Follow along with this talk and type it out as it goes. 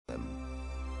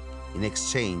In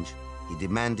exchange, he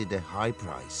demanded a high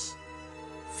price,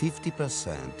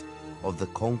 50% of the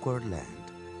conquered land.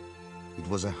 It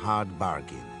was a hard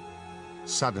bargain.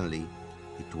 Suddenly,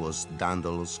 it was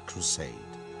Dandolo's crusade.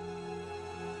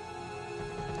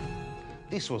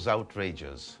 This was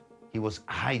outrageous. He was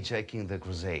hijacking the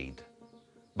crusade.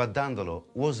 But Dandolo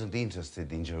wasn't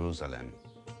interested in Jerusalem.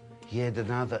 He had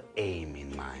another aim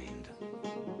in mind.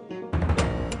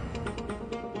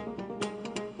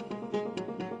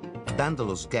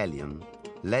 Dandolo's galleon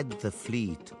led the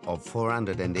fleet of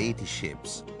 480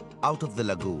 ships out of the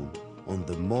lagoon on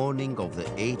the morning of the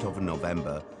 8th of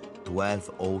November,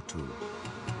 1202.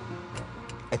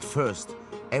 At first,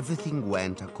 everything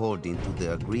went according to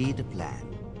the agreed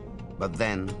plan. But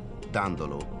then,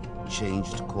 Dandolo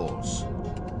changed course.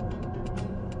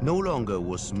 No longer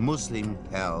was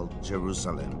Muslim-held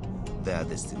Jerusalem their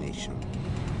destination.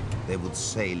 They would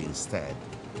sail instead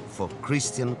for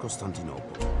Christian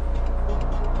Constantinople.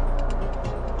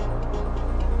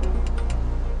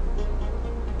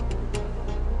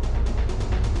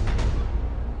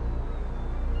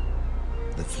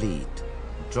 The fleet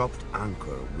dropped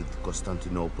anchor with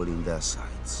Constantinople in their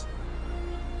sights.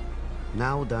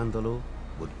 Now Dandolo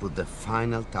would put the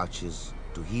final touches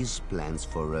to his plans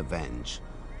for revenge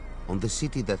on the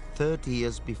city that 30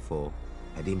 years before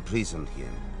had imprisoned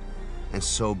him and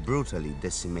so brutally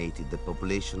decimated the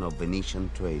population of Venetian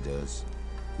traders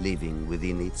living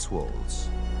within its walls.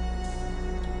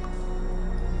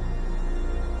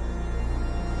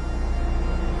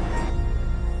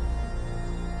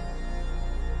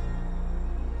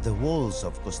 The walls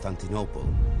of Constantinople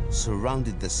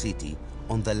surrounded the city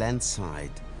on the land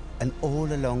side and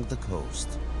all along the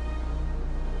coast.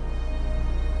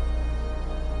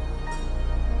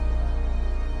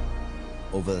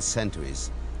 Over the centuries,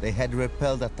 they had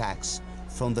repelled attacks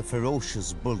from the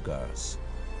ferocious Bulgars,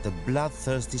 the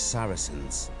bloodthirsty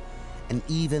Saracens, and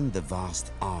even the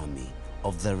vast army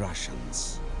of the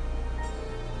Russians.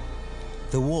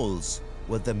 The walls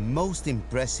were the most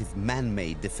impressive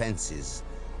man-made defenses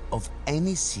of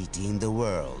any city in the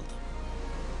world.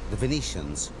 The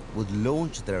Venetians would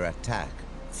launch their attack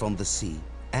from the sea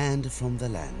and from the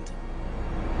land.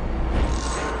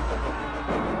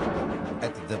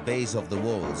 At the base of the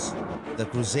walls, the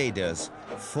Crusaders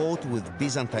fought with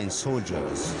Byzantine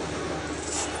soldiers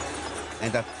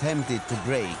and attempted to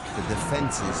break the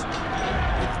defenses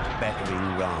with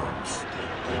battering rams.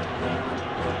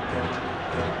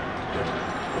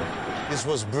 This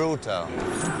was brutal,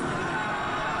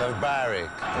 barbaric,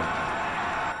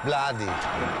 bloody,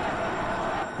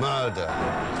 murder.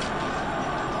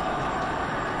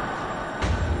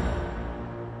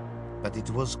 But it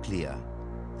was clear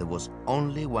there was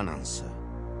only one answer.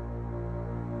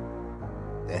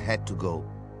 They had to go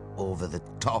over the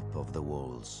top of the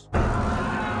walls.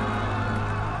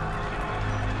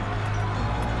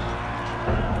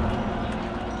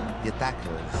 The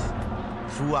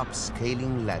attackers threw up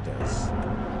scaling ladders,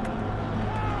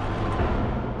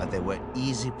 but they were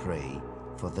easy prey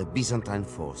for the Byzantine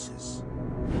forces.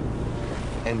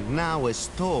 And now a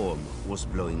storm was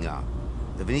blowing up.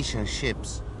 The Venetian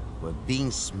ships were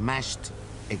being smashed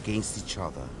against each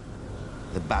other.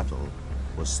 The battle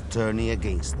was turning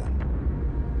against them.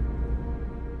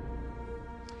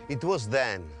 It was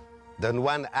then that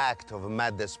one act of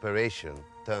mad desperation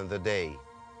turned the day.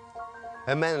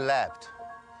 A man leapt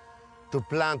to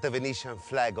plant a Venetian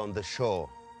flag on the shore.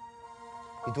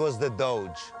 It was the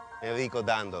Doge, Enrico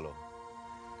Dandolo.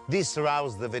 This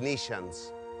roused the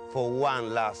Venetians for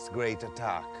one last great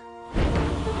attack.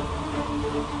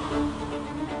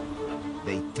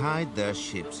 They tied their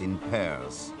ships in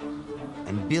pairs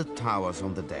and built towers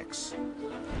on the decks.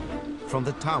 From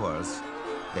the towers,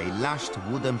 they lashed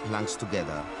wooden planks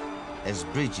together as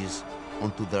bridges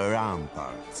onto the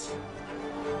ramparts.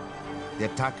 The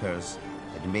attackers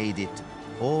had made it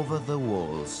over the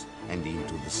walls and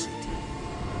into the city.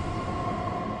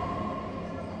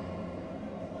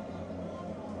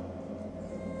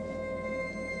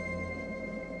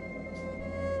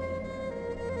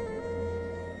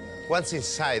 Once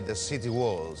inside the city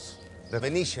walls, the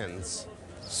Venetians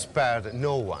spared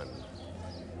no one.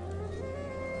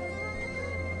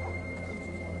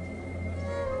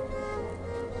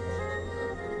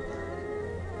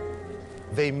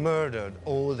 They murdered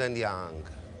old and young.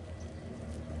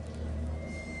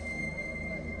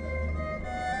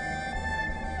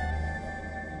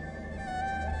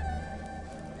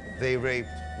 They raped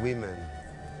women,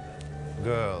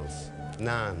 girls,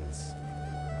 nuns.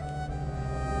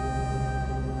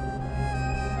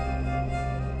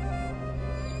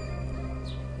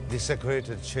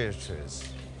 Desecrated churches.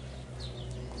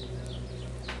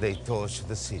 they torched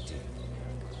the city.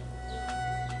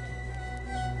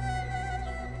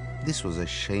 This was a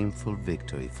shameful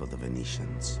victory for the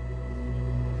Venetians.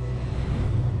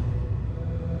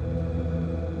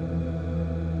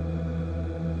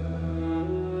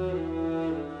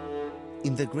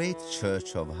 In the great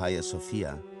church of Hagia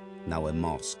Sophia, now a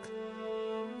mosque,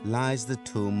 lies the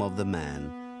tomb of the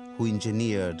man who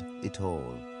engineered it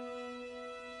all.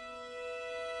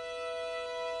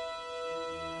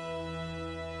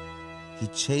 He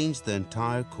changed the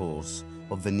entire course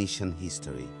of Venetian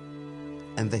history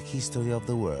and the history of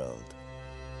the world.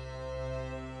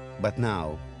 But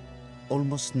now,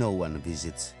 almost no one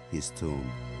visits his tomb.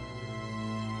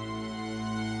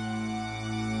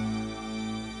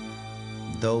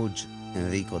 Doge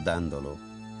Enrico Dandolo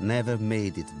never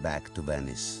made it back to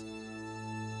Venice.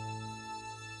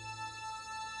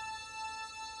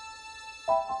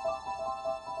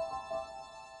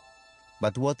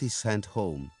 But what he sent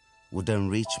home would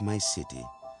enrich my city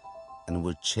and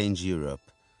would change Europe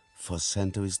for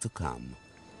centuries to come.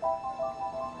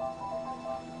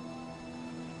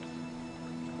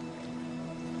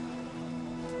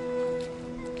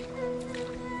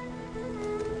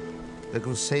 The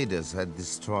Crusaders had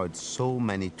destroyed so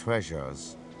many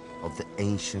treasures of the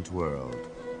ancient world.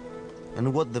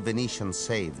 And what the Venetians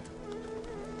saved,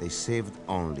 they saved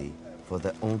only for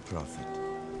their own profit.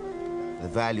 The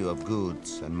value of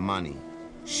goods and money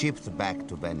shipped back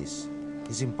to Venice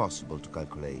is impossible to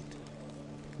calculate.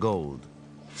 Gold,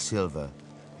 silver,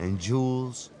 and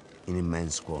jewels in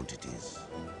immense quantities.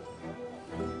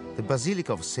 The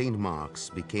Basilica of St. Mark's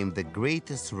became the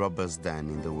greatest robber's den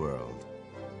in the world.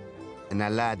 An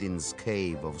Aladdin's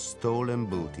cave of stolen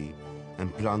booty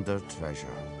and plundered treasure.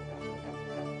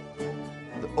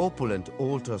 The opulent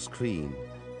altar screen,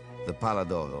 the Pala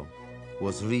d'Oro,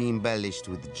 was re-embellished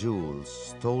with jewels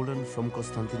stolen from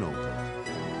Constantinople.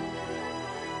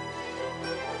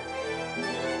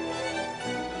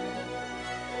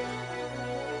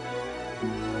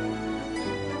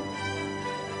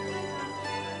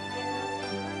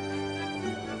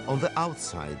 On the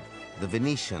outside, the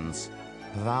Venetians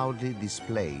proudly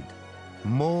displayed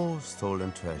more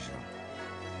stolen treasure.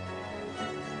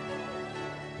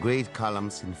 Great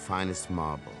columns in finest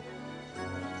marble.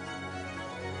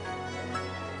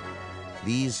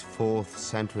 These 4th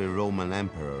century Roman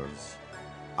emperors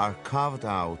are carved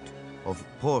out of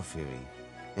porphyry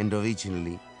and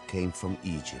originally came from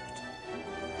Egypt.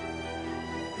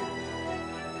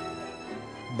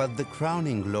 But the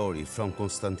crowning glory from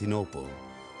Constantinople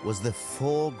was the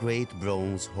 4 great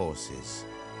bronze horses.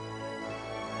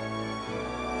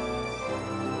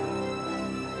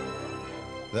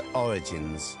 The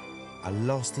origins are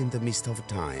lost in the mist of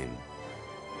time.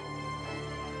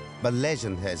 But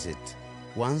legend has it,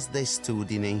 once they stood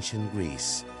in ancient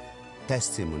Greece,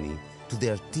 testimony to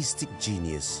the artistic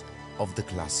genius of the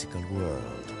classical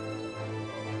world.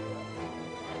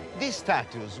 These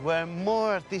statues were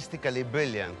more artistically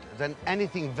brilliant than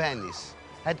anything Venice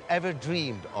had ever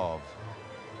dreamed of.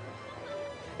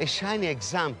 A shining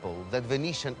example that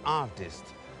Venetian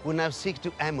artists would now seek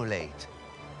to emulate.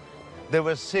 They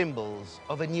were symbols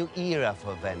of a new era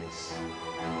for Venice.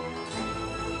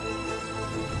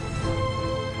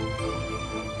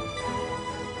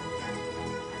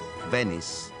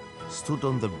 Venice stood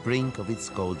on the brink of its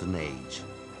golden age,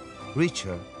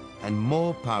 richer and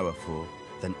more powerful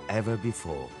than ever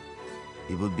before.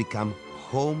 It would become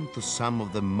home to some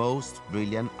of the most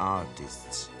brilliant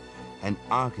artists and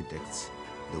architects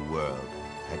the world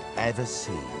had ever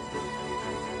seen.